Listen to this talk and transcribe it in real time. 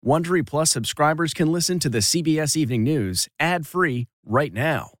Wondery Plus subscribers can listen to the CBS Evening News ad-free right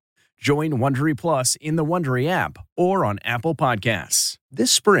now. Join Wondery Plus in the Wondery app or on Apple Podcasts.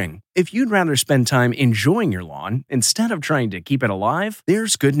 This spring, if you'd rather spend time enjoying your lawn instead of trying to keep it alive,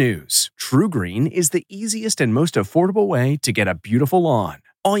 there's good news. TruGreen is the easiest and most affordable way to get a beautiful lawn.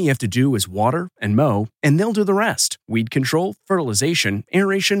 All you have to do is water and mow, and they'll do the rest. Weed control, fertilization,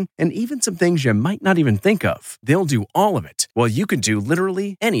 aeration, and even some things you might not even think of. They'll do all of it, while you can do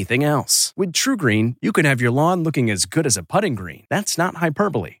literally anything else. With TruGreen, you can have your lawn looking as good as a putting green. That's not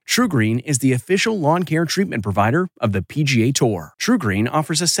hyperbole. TruGreen is the official lawn care treatment provider of the PGA Tour. TruGreen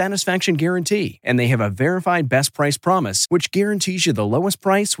offers a satisfaction guarantee, and they have a verified best price promise, which guarantees you the lowest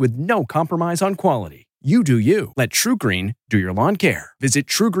price with no compromise on quality. You do you. Let TruGreen do your lawn care. Visit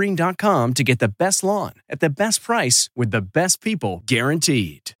TruGreen.com to get the best lawn at the best price with the best people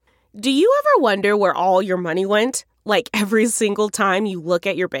guaranteed. Do you ever wonder where all your money went? Like every single time you look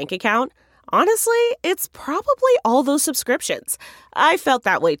at your bank account? Honestly, it's probably all those subscriptions. I felt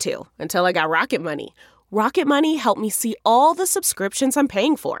that way too, until I got Rocket Money. Rocket Money helped me see all the subscriptions I'm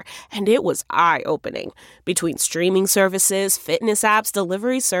paying for, and it was eye-opening. Between streaming services, fitness apps,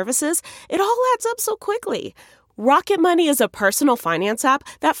 delivery services, it all adds up so quickly. Rocket Money is a personal finance app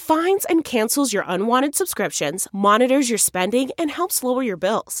that finds and cancels your unwanted subscriptions, monitors your spending, and helps lower your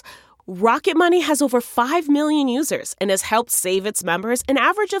bills. Rocket Money has over 5 million users and has helped save its members an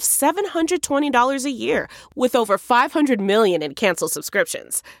average of $720 a year, with over 500 million in canceled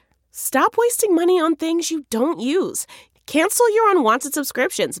subscriptions. Stop wasting money on things you don't use. Cancel your unwanted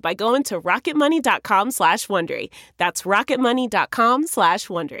subscriptions by going to rocketmoney.com/Wondery. That's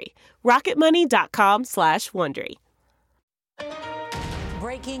rocketmoney.com/Wondery. rocketmoney.com/Wondery.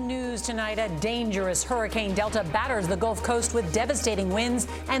 Breaking news tonight, a dangerous Hurricane Delta batters the Gulf Coast with devastating winds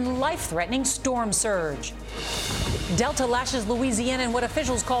and life-threatening storm surge. Delta lashes Louisiana in what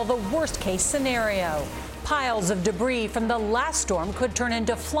officials call the worst-case scenario. Piles of debris from the last storm could turn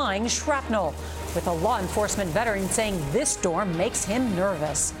into flying shrapnel, with a law enforcement veteran saying this storm makes him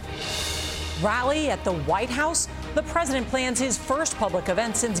nervous. Rally at the White House? The president plans his first public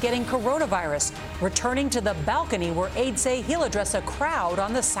event since getting coronavirus, returning to the balcony where aides say he'll address a crowd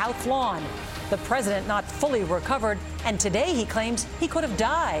on the South Lawn. The president not fully recovered, and today he claims he could have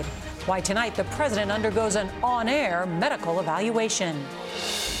died. Why tonight the president undergoes an on-air medical evaluation.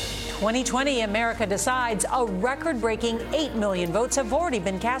 2020, America decides. A record-breaking 8 million votes have already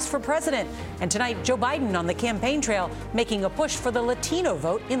been cast for president. And tonight, Joe Biden on the campaign trail, making a push for the Latino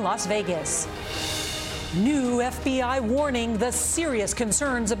vote in Las Vegas. New FBI warning: the serious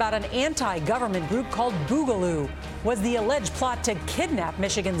concerns about an anti-government group called Boogaloo. Was the alleged plot to kidnap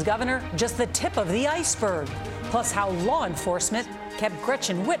Michigan's governor just the tip of the iceberg? Plus, how law enforcement kept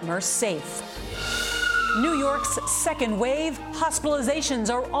Gretchen Whitmer safe. New York's second wave,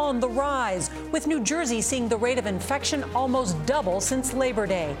 hospitalizations are on the rise, with New Jersey seeing the rate of infection almost double since Labor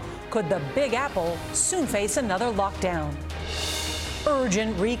Day. Could the Big Apple soon face another lockdown?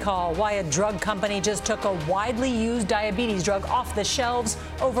 Urgent recall: why a drug company just took a widely used diabetes drug off the shelves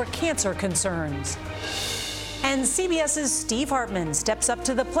over cancer concerns. And CBS's Steve Hartman steps up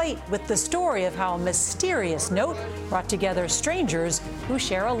to the plate with the story of how a mysterious note brought together strangers who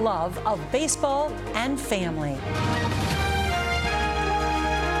share a love of baseball and family.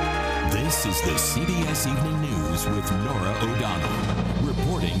 This is the CBS Evening News with Norah O'Donnell,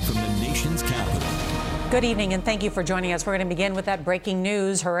 reporting from the nation's capital. Good evening, and thank you for joining us. We're going to begin with that breaking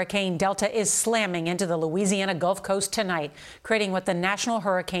news. Hurricane Delta is slamming into the Louisiana Gulf Coast tonight, creating what the National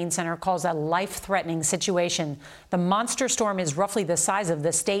Hurricane Center calls a life-threatening situation. The monster storm is roughly the size of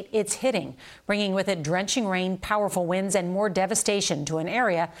the state it's hitting, bringing with it drenching rain, powerful winds, and more devastation to an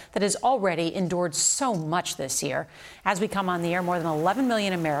area that has already endured so much this year. As we come on the air, more than 11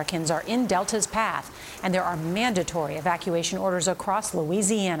 million Americans are in Delta's path, and there are mandatory evacuation orders across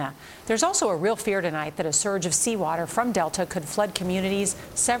Louisiana. There's also a real fear tonight that a surge of seawater from Delta could flood communities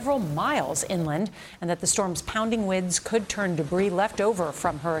several miles inland, and that the storm's pounding winds could turn debris left over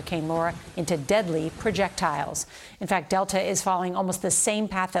from Hurricane Laura into deadly projectiles. In fact, Delta is following almost the same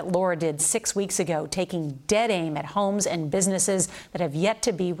path that Laura did 6 weeks ago, taking dead aim at homes and businesses that have yet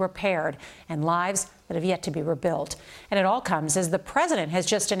to be repaired and lives that have yet to be rebuilt. And it all comes as the president has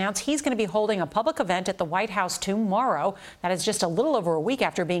just announced he's going to be holding a public event at the White House tomorrow. That is just a little over a week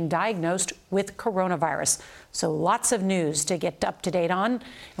after being diagnosed with coronavirus. So lots of news to get up to date on. And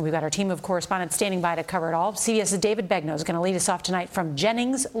we've got our team of correspondents standing by to cover it all. CBS's David Begnaud is going to lead us off tonight from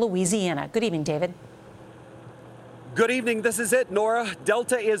Jennings, Louisiana. Good evening, David. Good evening. This is it, Nora.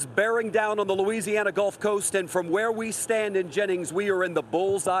 Delta is bearing down on the Louisiana Gulf Coast, and from where we stand in Jennings, we are in the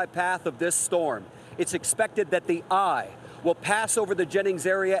bullseye path of this storm. It's expected that the eye will pass over the Jennings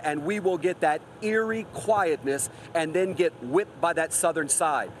area, and we will get that eerie quietness and then get whipped by that southern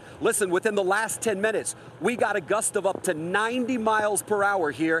side. Listen, within the last 10 minutes, we got a gust of up to 90 miles per hour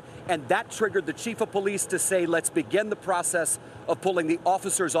here, and that triggered the chief of police to say, let's begin the process of pulling the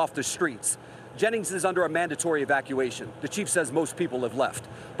officers off the streets. Jennings is under a mandatory evacuation. The chief says most people have left.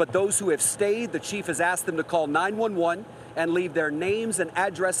 But those who have stayed, the chief has asked them to call 911 and leave their names and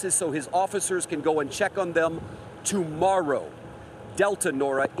addresses so his officers can go and check on them tomorrow. Delta,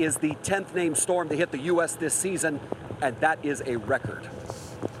 Nora, is the 10th named storm to hit the U.S. this season, and that is a record.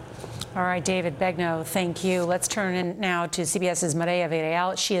 All right, David Begnaud, thank you. Let's turn in now to CBS's Mireya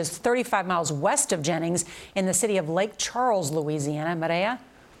Villarreal. She is 35 miles west of Jennings in the city of Lake Charles, Louisiana. Mireya?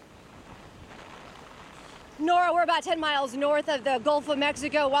 Nora, we're about 10 miles north of the Gulf of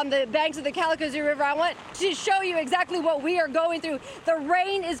Mexico on the banks of the Calcasieu River. I want to show you exactly what we are going through. The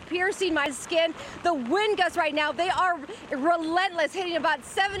rain is piercing my skin. The wind gusts right now, they are relentless, hitting about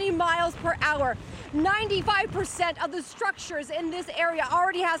 70 miles per hour. 95% of the structures in this area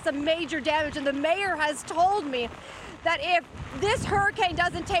already has some major damage, and the mayor has told me that if this hurricane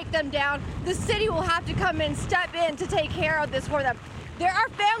doesn't take them down, the city will have to come in, step in to take care of this for them. There are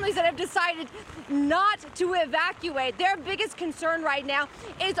families that have decided not to evacuate. Their biggest concern right now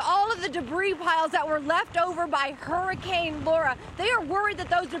is all of the debris piles that were left over by Hurricane Laura. They are worried that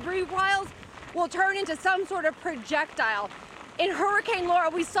those debris piles will turn into some sort of projectile. In Hurricane Laura,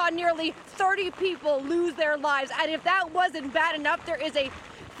 we saw nearly 30 people lose their lives. And if that wasn't bad enough, there is a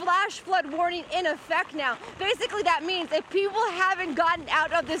flash flood warning in effect now. Basically, that means if people haven't gotten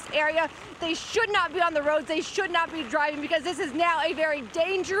out of this area, they should not be on the roads, they should not be driving, because this is now a very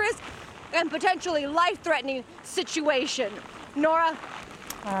dangerous and potentially life-threatening situation. Nora?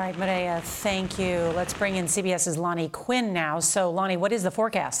 All right, Mireya, thank you. Let's bring in CBS's Lonnie Quinn now. So, Lonnie, what is the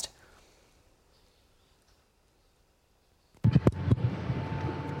forecast?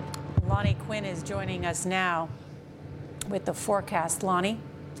 Lonnie Quinn is joining us now with the forecast. Lonnie?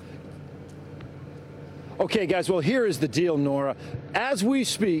 Okay, guys, well, here is the deal, Nora. As we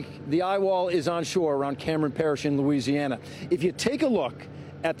speak, the eye wall is on shore around Cameron Parish in Louisiana. If you take a look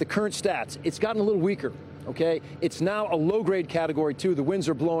at the current stats, it's gotten a little weaker. Okay, it's now a low-grade category 2. The winds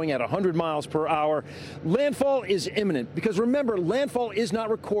are blowing at 100 miles per hour. Landfall is imminent because, remember, landfall is not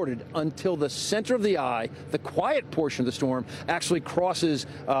recorded until the center of the eye, the quiet portion of the storm, actually crosses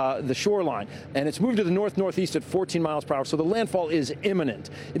the shoreline. And it's moved to the north-northeast at 14 miles per hour, so the landfall is imminent.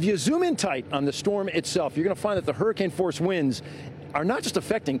 If you zoom in tight on the storm itself, you're going to find that the hurricane-force winds are not just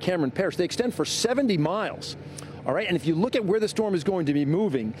affecting Cameron Parish. They extend for 70 miles. All right, and if you look at where the storm is going to be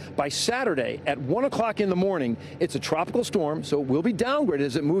moving, by Saturday at 1 o'clock in the morning, it's a tropical storm, so it will be downgraded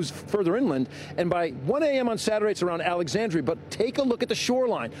as it moves further inland. And by 1 a.m. on Saturday, it's around Alexandria. But take a look at the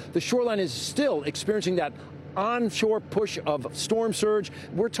shoreline. The shoreline is still experiencing that onshore push of storm surge.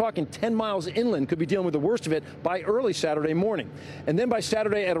 We're talking 10 miles inland, could be dealing with the worst of it by early Saturday morning. And then by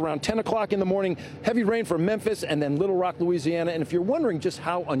Saturday at around 10 o'clock in the morning, heavy rain for Memphis and then Little Rock, Louisiana. And if you're wondering just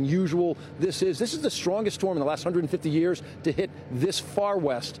how unusual this is the strongest storm in the last 150 years to hit this far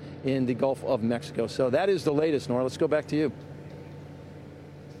west in the Gulf of Mexico. So that is the latest, Nora. Let's go back to you.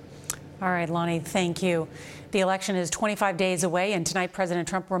 All right, Lonnie, thank you. The election is 25 days away, and tonight President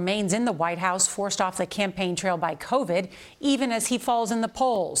Trump remains in the White House, forced off the campaign trail by COVID, even as he falls in the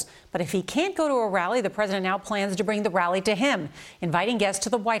polls. But if he can't go to a rally, the president now plans to bring the rally to him, inviting guests to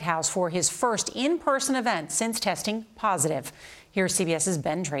the White House for his first in-person event since testing positive. Here's CBS's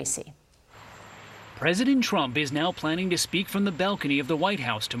Ben Tracy. President Trump is now planning to speak from the balcony of the White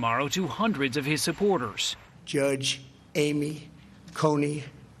House tomorrow to hundreds of his supporters. Judge Amy Coney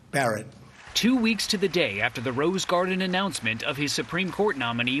Barrett. 2 weeks to the day after the Rose Garden announcement of his Supreme Court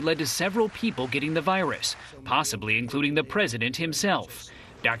nominee led to several people getting the virus, possibly including the president himself.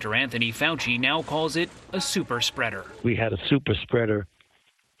 Dr. Anthony Fauci now calls it a super spreader. We had a super spreader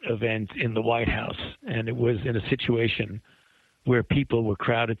event in the White House, and it was in a situation where people were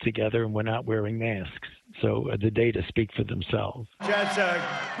crowded together and were not wearing masks. So the data speak for themselves. That's a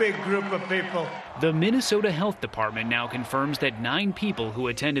big group of people. The Minnesota Health Department now confirms that 9 people who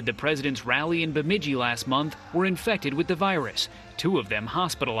attended the president's rally in Bemidji last month were infected with the virus, 2 of them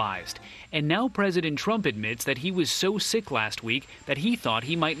hospitalized. And now President Trump admits that he was so sick last week that he thought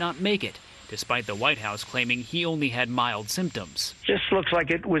he might not make it, despite the White House claiming he only had mild symptoms. Just looks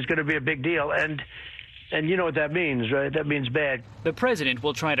like it was going to be a big deal. And you know what that means, right? That means bad. The president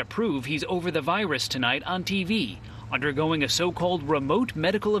will try to prove he's over the virus tonight on TV, undergoing a so-called remote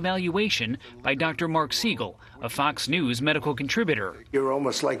medical evaluation by Dr. Mark Siegel, a Fox News medical contributor. You're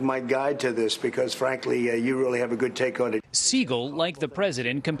almost like my guide to this because, frankly, you really have a good take on it. Siegel, like the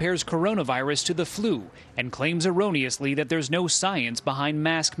president, compares coronavirus to the flu and claims erroneously that there's no science behind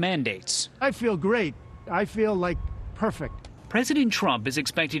mask mandates. I feel great. I feel like perfect. President Trump is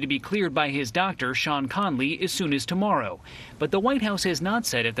expected to be cleared by his doctor, Sean Conley, as soon as tomorrow. But the White House has not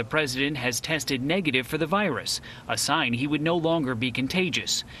said if the president has tested negative for the virus, a sign he would no longer be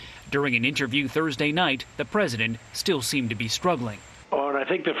contagious. During an interview Thursday night, the president still seemed to be struggling. Oh, and I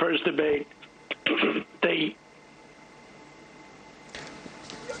think the first debate, excuse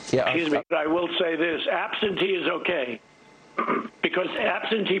me, I will say this, absentee is okay, because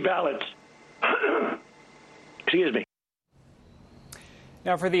absentee ballots, excuse me.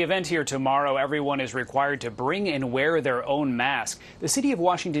 Now, for the event here tomorrow, everyone is required to bring and wear their own mask. The city of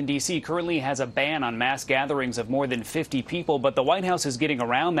Washington, D.C. currently has a ban on mass gatherings of more than 50 people, but the White House is getting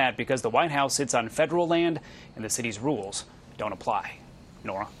around that because the White House sits on federal land and the city's rules don't apply.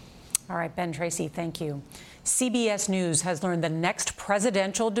 Nora? All right, Ben Tracy, thank you. CBS News has learned the next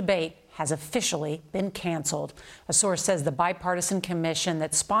presidential debate has officially been canceled. A source says the bipartisan commission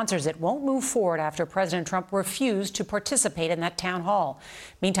that sponsors it won't move forward after President Trump refused to participate in that town hall.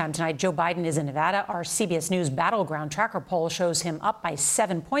 Meantime, tonight, Joe Biden is in Nevada. Our CBS News Battleground Tracker poll shows him up by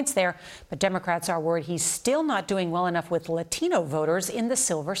 7 points there, but Democrats are worried he's still not doing well enough with Latino voters in the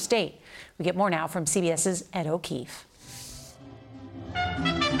Silver State. We get more now from CBS's Ed O'Keefe.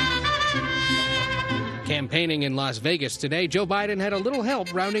 Campaigning in Las Vegas today, Joe Biden had a little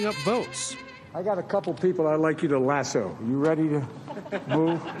help rounding up votes. I got a couple people I'd like you to lasso. You ready to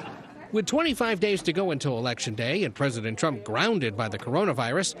move? With 25 days to go until Election Day and President Trump grounded by the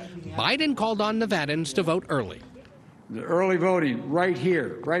coronavirus, Biden called on Nevadans to vote early. The early voting right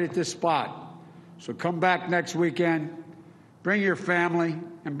here, right at this spot. So come back next weekend, bring your family,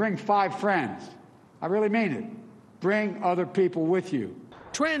 and bring 5 friends. I really mean it. Bring other people with you.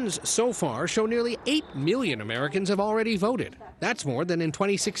 Trends so far show nearly 8 million Americans have already voted. That's more than in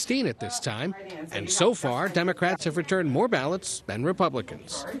 2016 at this time. And so far, Democrats have returned more ballots than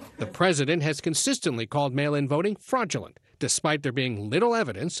Republicans. The president has consistently called mail-in voting fraudulent, despite there being little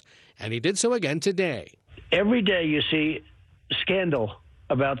evidence, and he did so again today. Every day you see scandal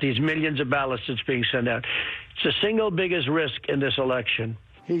about these millions of ballots that's being sent out. It's the single biggest risk in this election.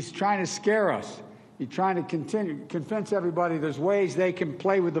 He's trying to scare us. He's trying to convince everybody there's ways they can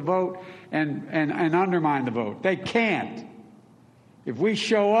play with the vote and undermine the vote. They can't. If we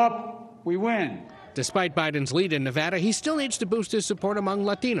show up, we win. Despite Biden's lead in Nevada, he still needs to boost his support among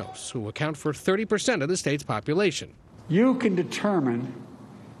Latinos, who account for 30% of the state's population. You can determine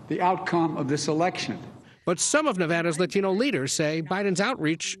the outcome of this election. But some of Nevada's Latino leaders say Biden's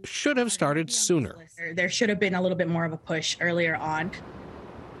outreach should have started sooner. There should have been a little bit more of a push earlier on.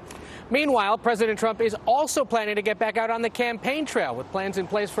 Meanwhile, President Trump is also planning to get back out on the campaign trail with plans in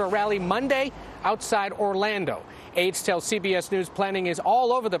place for a rally Monday outside Orlando. Aides tell CBS News planning is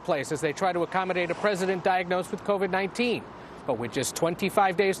all over the place as they try to accommodate a president diagnosed with COVID-19. But with just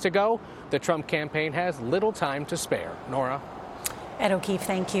 25 days to go, the Trump campaign has little time to spare. Nora? Ed O'Keefe,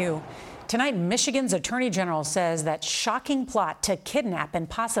 thank you. Tonight, Michigan's Attorney General says that shocking plot to kidnap and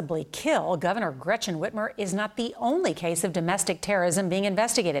possibly kill Governor Gretchen Whitmer is not the only case of domestic terrorism being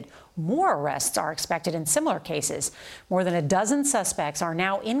investigated. More arrests are expected in similar cases. More than a dozen suspects are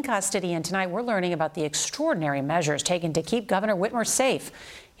now in custody, and tonight we're learning about the extraordinary measures taken to keep Governor Whitmer safe.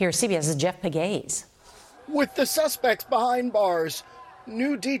 Here's CBS's Jeff Pegues. With the suspects behind bars,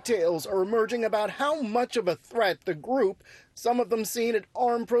 new details are emerging about how much of a threat the group, some of them seen at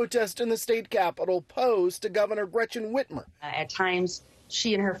armed protests in the state capitol, posed to Governor Gretchen Whitmer. At times,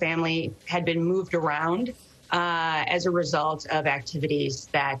 she and her family had been moved around as a result of activities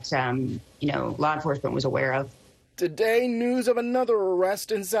that, law enforcement was aware of. Today, news of another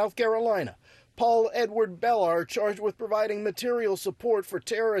arrest in South Carolina. Paul Edward Bellar charged with providing material support for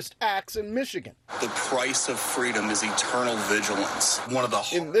terrorist acts in Michigan. The price of freedom is eternal vigilance.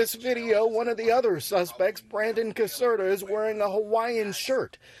 In this video, one of the other suspects, Brandon Caserta, is wearing a Hawaiian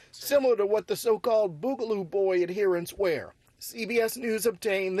shirt, similar to what the so-called Boogaloo Boy adherents wear. CBS News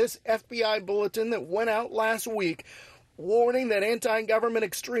obtained this FBI bulletin that went out last week, warning that anti-government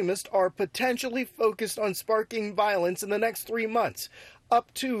extremists are potentially focused on sparking violence in the next 3 months,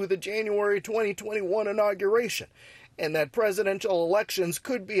 up to the January 2021 inauguration, and that presidential elections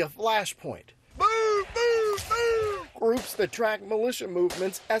could be a flashpoint. Boo, boo, boo! Groups that track militia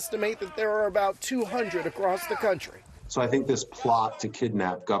movements estimate that there are about 200 across the country. So I think this plot to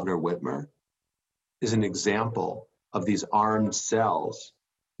kidnap Governor Whitmer is an example of these armed cells,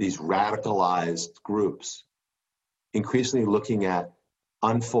 these radicalized groups increasingly looking at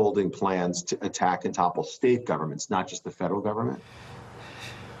unfolding plans to attack and topple state governments, not just the federal government.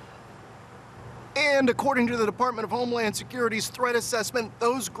 And according to the Department of Homeland Security's threat assessment,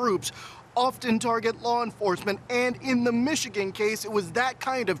 those groups often target law enforcement. And in the Michigan case, it was that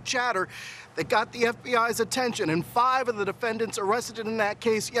kind of chatter that got the FBI's attention. And 5 of the defendants arrested in that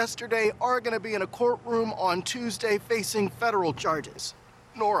case yesterday are going to be in a courtroom on Tuesday facing federal charges.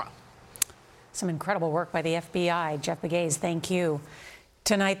 Nora. Some incredible work by the FBI. Jeff Begays, thank you.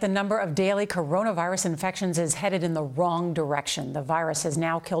 Tonight, the number of daily coronavirus infections is headed in the wrong direction. The virus has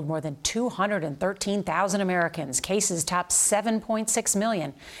now killed more than 213,000 Americans. Cases top 7.6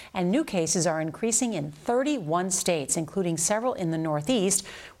 million. And new cases are increasing in 31 states, including several in the Northeast,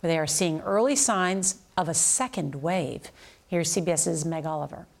 where they are seeing early signs of a second wave. Here's CBS's Meg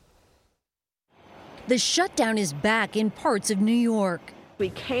Oliver. The shutdown is back in parts of New York. We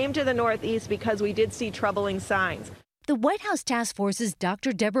came to the Northeast because we did see troubling signs. The White House Task Force's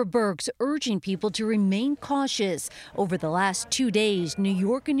Dr. Deborah Birx urging people to remain cautious. Over the last 2 days, New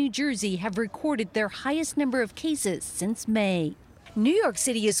York and New Jersey have recorded their highest number of cases since May. New York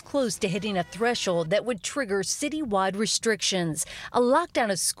City is close to hitting a threshold that would trigger citywide restrictions. A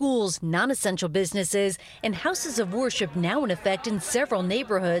lockdown of schools, non-essential businesses, and houses of worship now in effect in several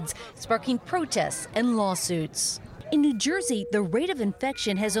neighborhoods, sparking protests and lawsuits. In New Jersey, the rate of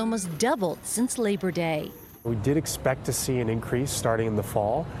infection has almost doubled since Labor Day. We did expect to see an increase starting in the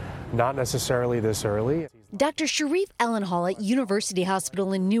fall, not necessarily this early. Dr. Sharif Ellenhall at University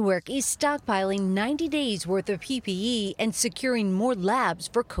Hospital in Newark is stockpiling 90 days worth of PPE and securing more labs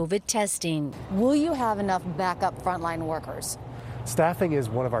for COVID testing. Will you have enough backup frontline workers? Staffing is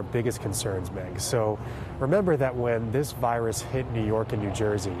one of our biggest concerns, Meg. So remember that when this virus hit New York and New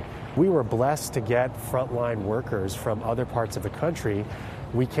Jersey, we were blessed to get frontline workers from other parts of the country.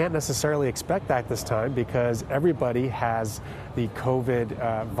 We can't necessarily expect that this time because everybody has the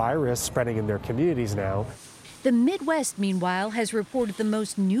COVID virus spreading in their communities now. The Midwest, meanwhile, has reported the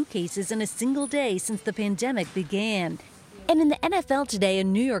most new cases in a single day since the pandemic began. And in the NFL today, a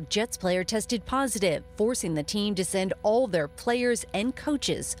New York Jets player tested positive, forcing the team to send all their players and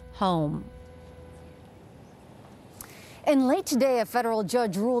coaches home. And late today, a federal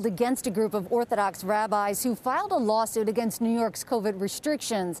judge ruled against a group of Orthodox rabbis who filed a lawsuit against New York's COVID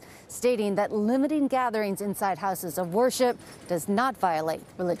restrictions, stating that limiting gatherings inside houses of worship does not violate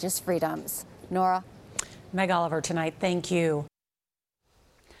religious freedoms. Nora. Meg Oliver tonight, thank you.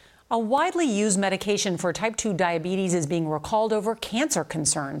 A widely used medication for type 2 diabetes is being recalled over cancer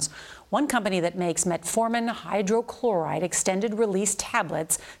concerns. One company that makes metformin hydrochloride extended release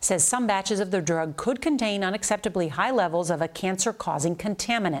tablets says some batches of the drug could contain unacceptably high levels of a cancer-causing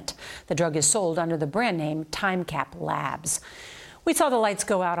contaminant. The drug is sold under the brand name TimeCap Labs. We saw the lights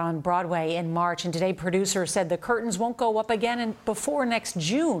go out on Broadway in March, and today producers said the curtains won't go up again before next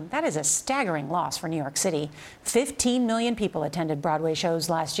June. That is a staggering loss for New York City. 15 million people attended Broadway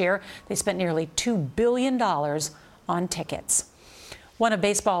shows last year. They spent nearly $2 billion on tickets. One of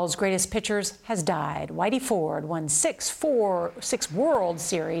baseball's greatest pitchers has died. Whitey Ford won six World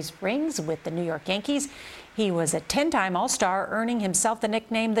Series rings with the New York Yankees. He was a 10-time All-Star, earning himself the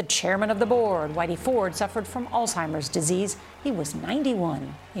nickname the chairman of the board. Whitey Ford suffered from Alzheimer's disease. He was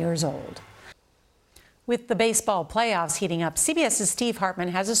 91 years old. With the baseball playoffs heating up, CBS's Steve Hartman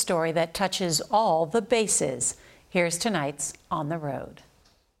has a story that touches all the bases. Here's tonight's On the Road.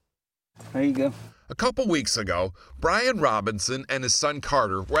 There you go. A couple weeks ago, Brian Robinson and his son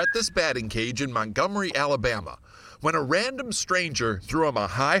Carter were at this batting cage in Montgomery, Alabama, when a random stranger threw him a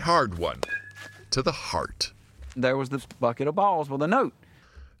high, hard one to the heart. There was this bucket of balls with a note.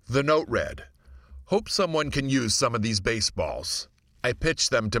 The note read, "Hope someone can use some of these baseballs. I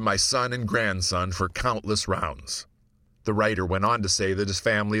pitched them to my son and grandson for countless rounds." The writer went on to say that his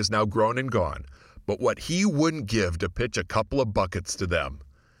family is now grown and gone, but what he wouldn't give to pitch a couple of buckets to them.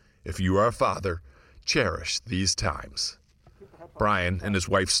 If you are a father, cherish these times. Brian and his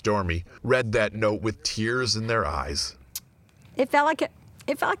wife Stormy read that note with tears in their eyes. It felt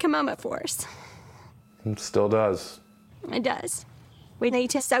like a moment for us. It still does. It does. We need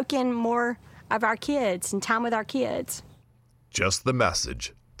to soak in more of our kids and time with our kids. Just the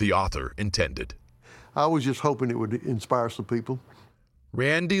message the author intended. I was just hoping it would inspire some people.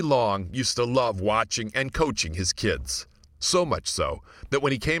 Randy Long used to love watching and coaching his kids. So much so that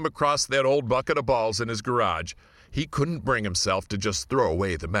when he came across that old bucket of balls in his garage, he couldn't bring himself to just throw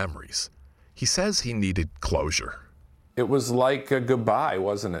away the memories. He says he needed closure. It was like a goodbye,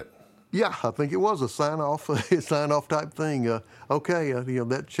 wasn't it? Yeah, I think it was a sign-off type thing.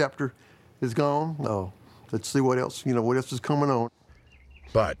 That chapter is gone. Let's see what else is coming on.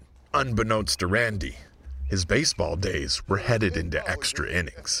 But unbeknownst to Randy, His baseball days were headed into extra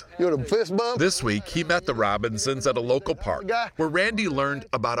innings. You want a fist bump? This week, he met the Robinsons at a local park where Randy learned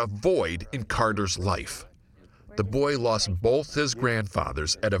about a void in Carter's life. The boy lost both his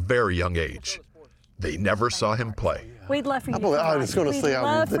grandfathers at a very young age. They never saw him play. We'd love for you to come I was going to say,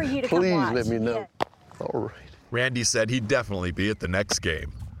 love for you to come please watch. let me know. Yeah. All right. Randy said he'd definitely be at the next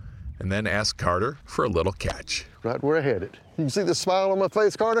game, and then asked Carter for a little catch. Right where I had it. You can see the smile on my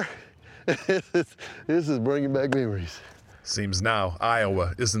face, Carter? This is bringing back memories. Seems now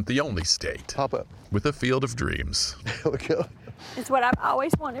Iowa isn't the only state Pop up with a field of dreams. There we go. It's what I've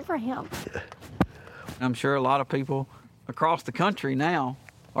always wanted for him. I'm sure a lot of people across the country now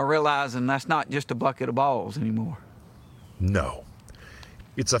are realizing that's not just a bucket of balls anymore. No,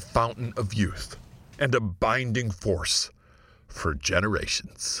 it's a fountain of youth and a binding force for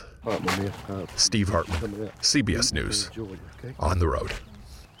generations. Steve Hartman, CBS News, on the road.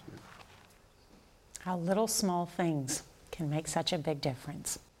 How little small things can make such a big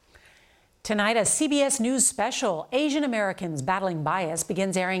difference. Tonight, a CBS News special, Asian Americans Battling Bias,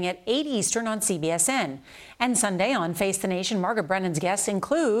 begins airing at 8 Eastern on CBSN. And Sunday on Face the Nation, Margaret Brennan's guests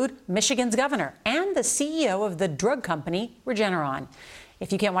include Michigan's governor and the CEO of the drug company Regeneron.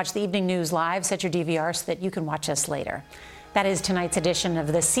 If you can't watch the evening news live, set your DVR so that you can watch us later. That is tonight's edition of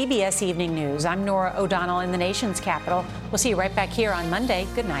the CBS Evening News. I'm Norah O'Donnell in the nation's capital. We'll see you right back here on Monday.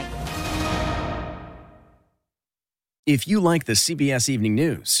 Good night. If you like the CBS Evening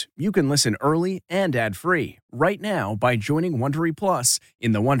News, you can listen early and ad-free right now by joining Wondery Plus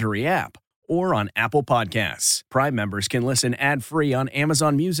in the Wondery app or on Apple Podcasts. Prime members can listen ad-free on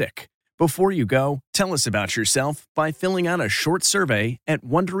Amazon Music. Before you go, tell us about yourself by filling out a short survey at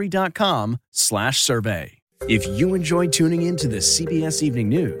Wondery.com/survey. If you enjoy tuning into the CBS Evening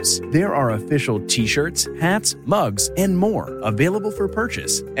News, there are official t-shirts, hats, mugs, and more available for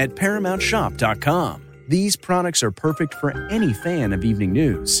purchase at ParamountShop.com. These products are perfect for any fan of evening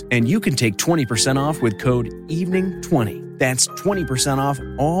news, and you can take 20% off with code EVENING20. That's 20% off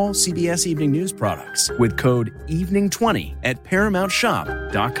all CBS Evening News products with code EVENING20 at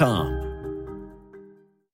ParamountShop.com.